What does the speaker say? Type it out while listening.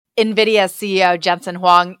Nvidia CEO Jensen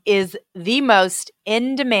Huang is the most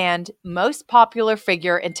in-demand, most popular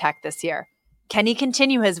figure in tech this year. Can he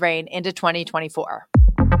continue his reign into 2024?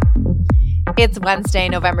 It's Wednesday,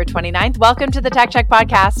 November 29th. Welcome to the Tech Check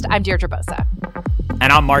Podcast. I'm Deirdre Bosa.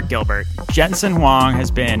 And I'm Mark Gilbert. Jensen Huang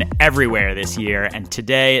has been everywhere this year, and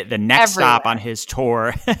today, the next stop on his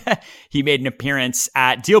tour, he made an appearance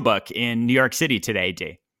at DealBook in New York City today,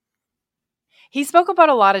 D. He spoke about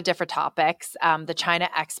a lot of different topics, the China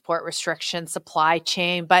export restrictions, supply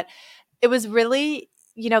chain, but it was really,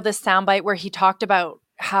 this soundbite where he talked about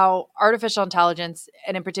how artificial intelligence,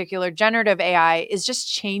 and in particular generative AI, is just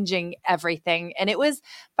changing everything. And it was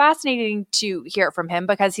fascinating to hear it from him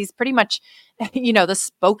because he's pretty much, the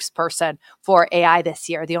spokesperson for AI this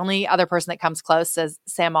year. The only other person that comes close is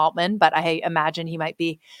Sam Altman, but I imagine he might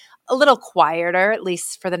be a little quieter, at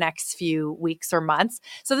least for the next few weeks or months.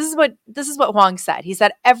 So this is what Huang said. He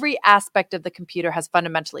said every aspect of the computer has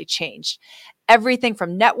fundamentally changed. Everything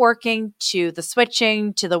from networking to the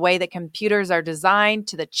switching to the way that computers are designed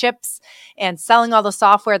to the chips and selling all the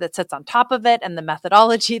software that sits on top of it and the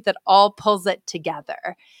methodology that all pulls it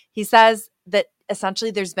together. He says that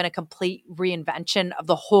essentially there's been a complete reinvention of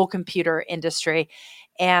the whole computer industry,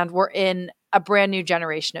 and we're in a brand new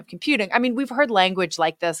generation of computing. I mean, we've heard language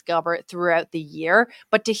like this, Gilbert, throughout the year,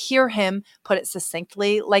 but to hear him put it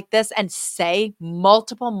succinctly like this and say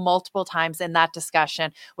multiple times in that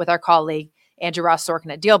discussion with our colleague, Andrew Ross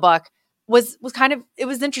Sorkin at DealBook was it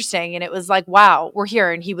was interesting. And it was like, wow, we're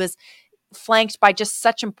here. And he was flanked by just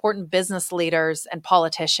such important business leaders and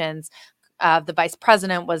politicians. The vice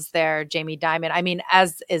president was there, Jamie Dimon. I mean,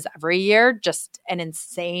 as is every year, just an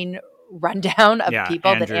insane rundown of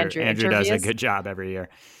people that Andrew interviews. Does a good job every year.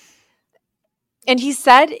 And he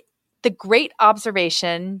said the great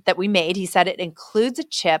observation that we made, he said it includes a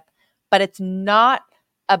chip, but it's not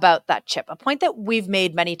about that chip. A point that we've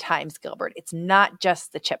made many times, Gilbert. It's not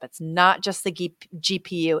just the chip. It's not just the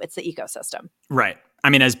GPU. It's the ecosystem. Right. I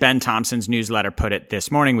mean, as Ben Thompson's newsletter put it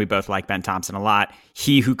this morning, we both like Ben Thompson a lot.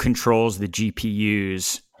 He who controls the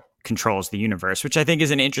GPUs controls the universe, which I think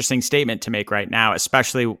is an interesting statement to make right now,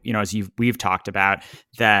 especially, as we've talked about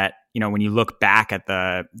that, when you look back at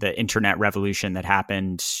the internet revolution that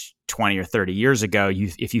happened 20 or 30 years ago,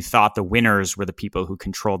 if you thought the winners were the people who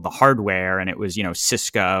controlled the hardware and it was,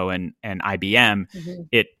 Cisco and IBM,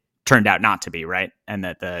 it turned out not to be, right? And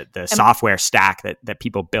that the software stack that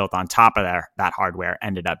people built on top of that hardware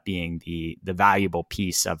ended up being the valuable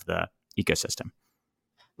piece of the ecosystem.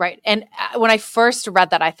 Right. And when I first read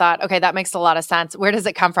that, I thought, okay, that makes a lot of sense. Where does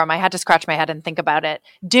it come from? I had to scratch my head and think about it.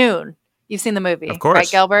 Dune. You've seen the movie, of course, right,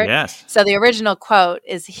 Gilbert? Yes. So the original quote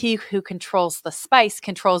is, "He who controls the spice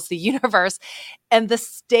controls the universe." And the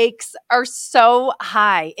stakes are so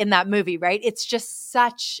high in that movie, right? It's just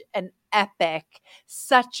such an epic,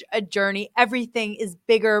 such a journey. Everything is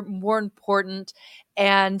bigger, more important.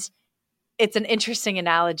 And it's an interesting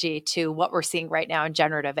analogy to what we're seeing right now in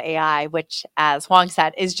generative AI, which, as Huang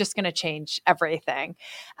said, is just going to change everything.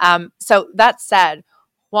 So that said,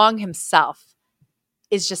 Huang himself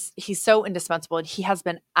he's so indispensable, and he has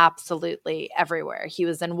been absolutely everywhere. He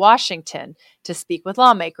was in Washington to speak with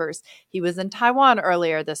lawmakers. He was in Taiwan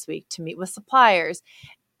earlier this week to meet with suppliers.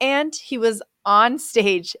 And he was on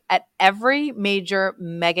stage at every major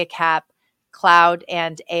mega cap cloud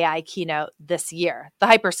and AI keynote this year. The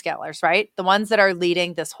hyperscalers, right? The ones that are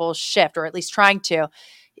leading this whole shift, or at least trying to.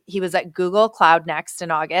 He was at Google Cloud Next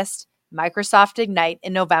in August, Microsoft Ignite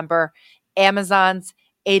in November, Amazon's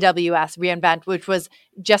AWS reInvent, which was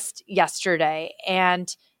just yesterday.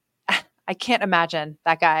 And I can't imagine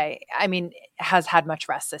that guy, has had much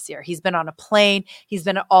rest this year. He's been on a plane. He's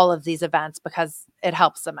been at all of these events because it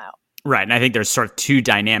helps him out. Right. And I think there's sort of two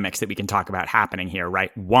dynamics that we can talk about happening here,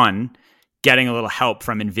 right? One, getting a little help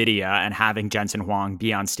from Nvidia and having Jensen Huang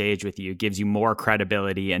be on stage with you gives you more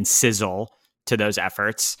credibility and sizzle to those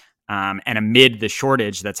efforts. And amid the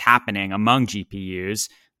shortage that's happening among GPUs,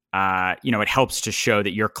 it helps to show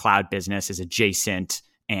that your cloud business is adjacent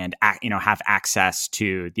and, have access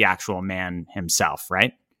to the actual man himself,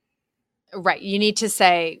 right? Right. You need to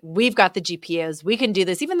say, we've got the GPUs. We can do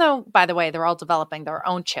this. Even though, by the way, they're all developing their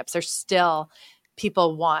own chips. There's still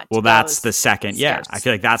people want. Well, that's the second. Yeah. I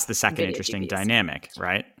feel like that's the second NVIDIA interesting GPUs. Dynamic,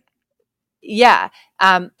 right? Yeah.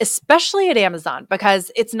 Especially at Amazon,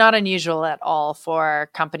 because it's not unusual at all for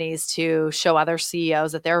companies to show other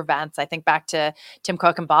CEOs at their events. I think back to Tim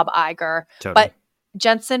Cook and Bob Iger. Totally. But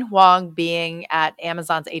Jensen Huang being at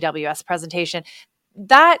Amazon's AWS presentation,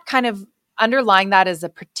 that kind of underlying that is a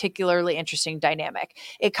particularly interesting dynamic.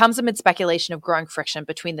 It comes amid speculation of growing friction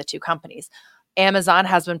between the two companies. Amazon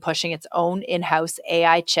has been pushing its own in-house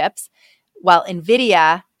AI chips, while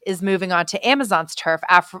Nvidia is moving on to Amazon's turf,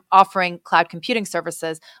 offering cloud computing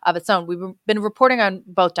services of its own. We've been reporting on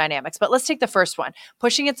both dynamics, but let's take the first one,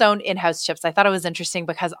 pushing its own in-house chips. I thought it was interesting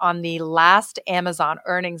because on the last Amazon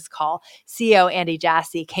earnings call, CEO Andy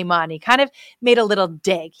Jassy came on. He kind of made a little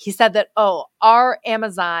dig. He said that, our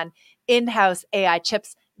Amazon in-house AI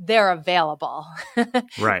chips, they're available,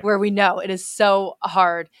 Right. where we know it is so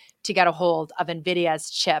hard to get a hold of Nvidia's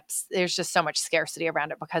chips. There's just so much scarcity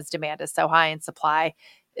around it because demand is so high and supply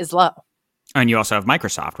is low. And you also have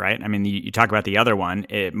Microsoft, right? I mean, you talk about the other one.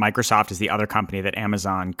 Microsoft is the other company that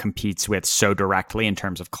Amazon competes with so directly in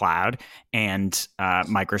terms of cloud. And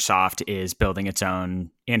Microsoft is building its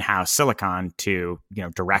own in-house silicon to,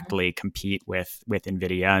 directly compete with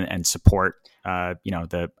Nvidia and support,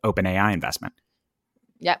 the OpenAI investment.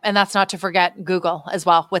 Yeah, and that's not to forget Google as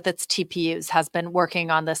well with its TPUs has been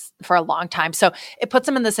working on this for a long time. So it puts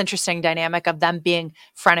them in this interesting dynamic of them being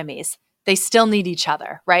frenemies. They still need each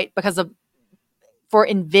other, right? Because for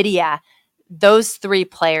NVIDIA, those three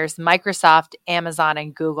players, Microsoft, Amazon,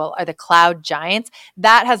 and Google, are the cloud giants.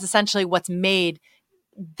 That has essentially what's made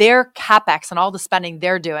their CapEx and all the spending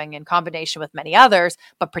they're doing in combination with many others,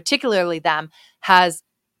 but particularly them, has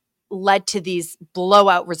led to these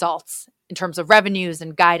blowout results in terms of revenues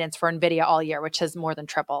and guidance for NVIDIA all year, which has more than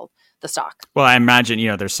tripled the stock. Well, I imagine,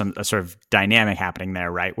 there's a sort of dynamic happening there,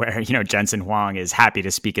 right? Where, Jensen Huang is happy to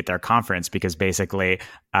speak at their conference because basically,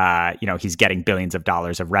 he's getting billions of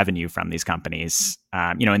dollars of revenue from these companies.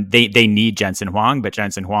 And they need Jensen Huang, but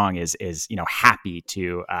Jensen Huang is happy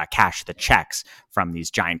to cash the checks from these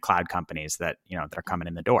giant cloud companies that are coming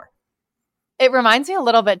in the door. It reminds me a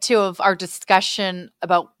little bit, too, of our discussion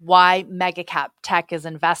about why megacap tech is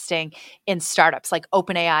investing in startups like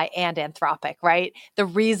OpenAI and Anthropic, right? The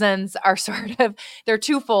reasons are they're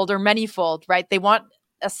twofold or manyfold, right? They want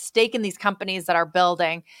a stake in these companies that are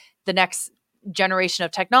building the next generation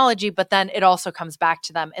of technology, but then it also comes back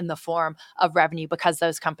to them in the form of revenue because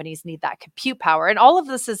those companies need that compute power. And all of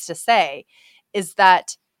this is to say is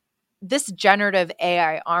that this generative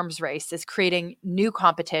AI arms race is creating new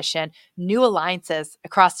competition, new alliances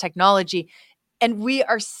across technology, and we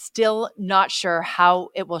are still not sure how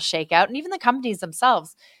it will shake out. And even the companies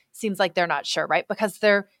themselves seems like they're not sure, right? Because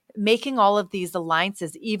they're making all of these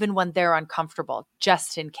alliances even when they're uncomfortable,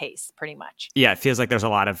 just in case, pretty much. Yeah, it feels like there's a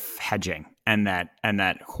lot of hedging, and that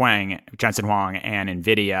Jensen Huang, and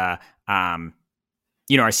Nvidia,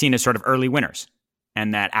 are seen as sort of early winners.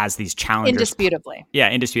 And that as these challengers,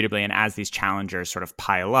 indisputably, and as these challengers sort of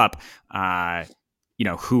pile up,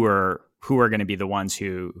 who are going to be the ones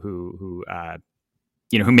who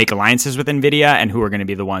make alliances with Nvidia, and who are going to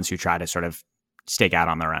be the ones who try to sort of stake out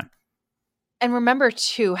on their own. And remember,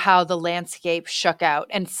 too, how the landscape shook out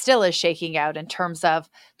and still is shaking out in terms of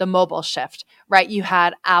the mobile shift, right? You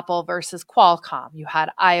had Apple versus Qualcomm. You had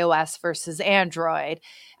iOS versus Android.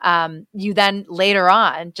 You then later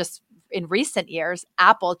on, just in recent years,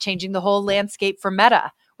 Apple changing the whole landscape for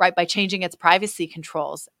Meta, right, by changing its privacy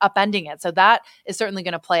controls, upending it. So that is certainly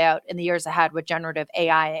going to play out in the years ahead with generative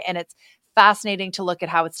AI. And it's fascinating to look at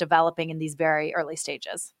how it's developing in these very early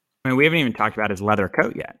stages. I mean, we haven't even talked about his leather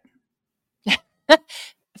coat yet.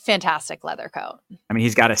 Fantastic leather coat. I mean,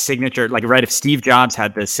 he's got a signature, like, right, if Steve Jobs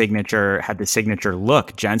had the signature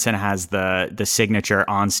look, Jensen has the signature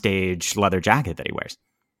on stage leather jacket that he wears.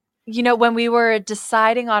 When we were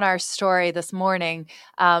deciding on our story this morning,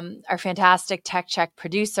 our fantastic Tech Check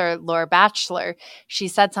producer, Laura Batchelor, she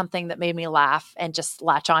said something that made me laugh and just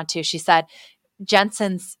latch onto. She said,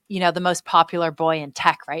 Jensen's, the most popular boy in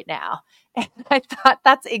tech right now. And I thought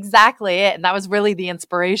that's exactly it. And that was really the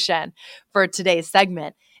inspiration for today's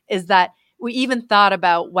segment, is that we even thought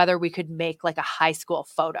about whether we could make like a high school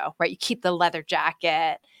photo, right? You keep the leather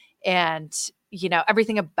jacket and,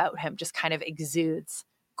 everything about him just kind of exudes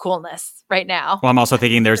coolness right now. Well, I'm also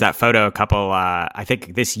thinking there's that photo a couple, I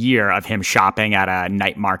think this year, of him shopping at a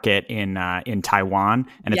night market in Taiwan.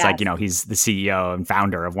 And it's like, he's the CEO and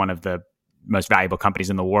founder of one of the most valuable companies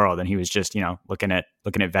in the world. And he was just, looking at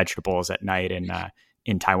vegetables at night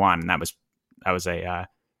in Taiwan. And that was a,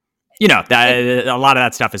 a lot of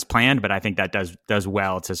that stuff is planned, but I think that does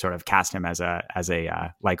well to sort of cast him as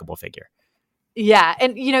a likable figure. Yeah.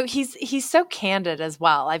 And, he's so candid as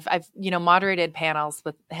well. I've moderated panels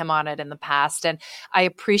with him on it in the past, and I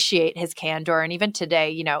appreciate his candor. And even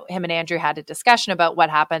today, him and Andrew had a discussion about what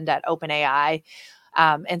happened at OpenAI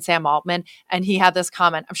and Sam Altman. And he had this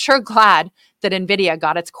comment, I'm sure glad that NVIDIA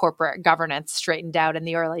got its corporate governance straightened out in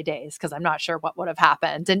the early days, because I'm not sure what would have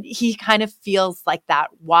happened. And he kind of feels like that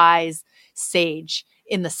wise sage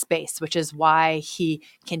in the space, which is why he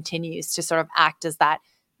continues to sort of act as that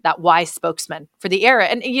that wise spokesman for the era.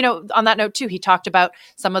 And, on that note too, he talked about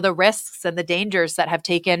some of the risks and the dangers that have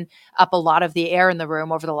taken up a lot of the air in the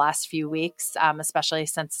room over the last few weeks, especially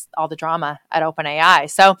since all the drama at OpenAI.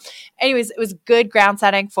 So anyways, it was good ground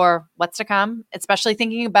setting for what's to come, especially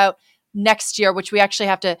thinking about next year, which we actually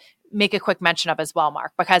have to make a quick mention of as well,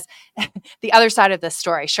 Mark, because the other side of this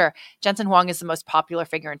story, sure, Jensen Huang is the most popular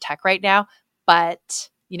figure in tech right now, but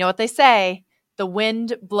you know what they say, the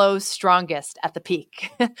wind blows strongest at the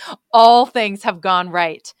peak. All things have gone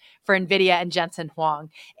right for Nvidia and Jensen Huang.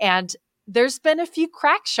 And there's been a few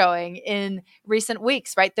cracks showing in recent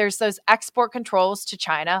weeks, right? There's those export controls to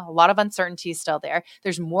China, a lot of uncertainty still there.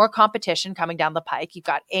 There's more competition coming down the pike. You've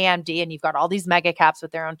got AMD and you've got all these mega caps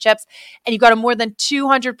with their own chips, and you've got a more than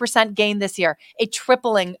 200% gain this year, a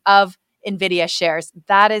tripling of Nvidia shares.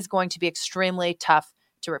 That is going to be extremely tough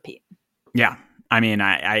to repeat. Yeah. I mean,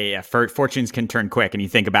 fortunes can turn quick, and you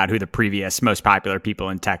think about who the previous most popular people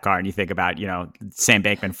in tech are, and you think about, Sam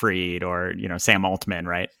Bankman-Fried or, Sam Altman,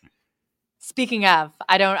 right? Speaking of,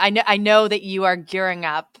 I know that you are gearing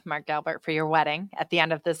up, Mark Gilbert, for your wedding at the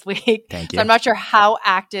end of this week. Thank you. So I'm not sure how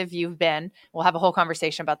active you've been. We'll have a whole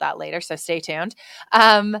conversation about that later, so stay tuned.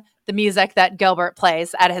 The music that Gilbert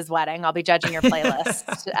plays at his wedding, I'll be judging your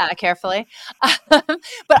playlist carefully.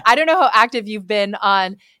 But I don't know how active you've been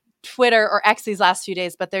on Twitter or X these last few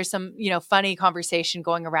days, but there's some, funny conversation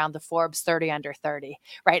going around the Forbes 30 under 30,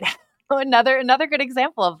 right? Another good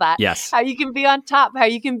example of that. Yes. How you can be on top, how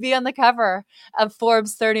you can be on the cover of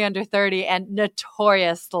Forbes 30 under 30 and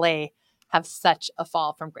notoriously have such a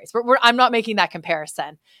fall from grace. I'm not making that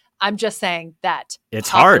comparison. I'm just saying that it's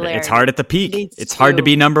hard. It's hard at the peak. It's hard to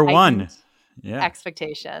be number one. Yeah.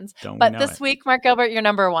 Expectations. But this week, Mark Gilbert, you're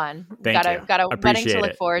number one. Thank you. Got a wedding to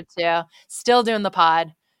look forward to. Still doing the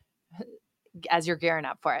pod as you're gearing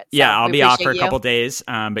up for it. So yeah, I'll be off for a couple days,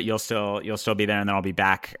 but you'll still be there, and then I'll be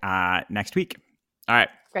back next week. All right.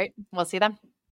 Great. We'll see you then.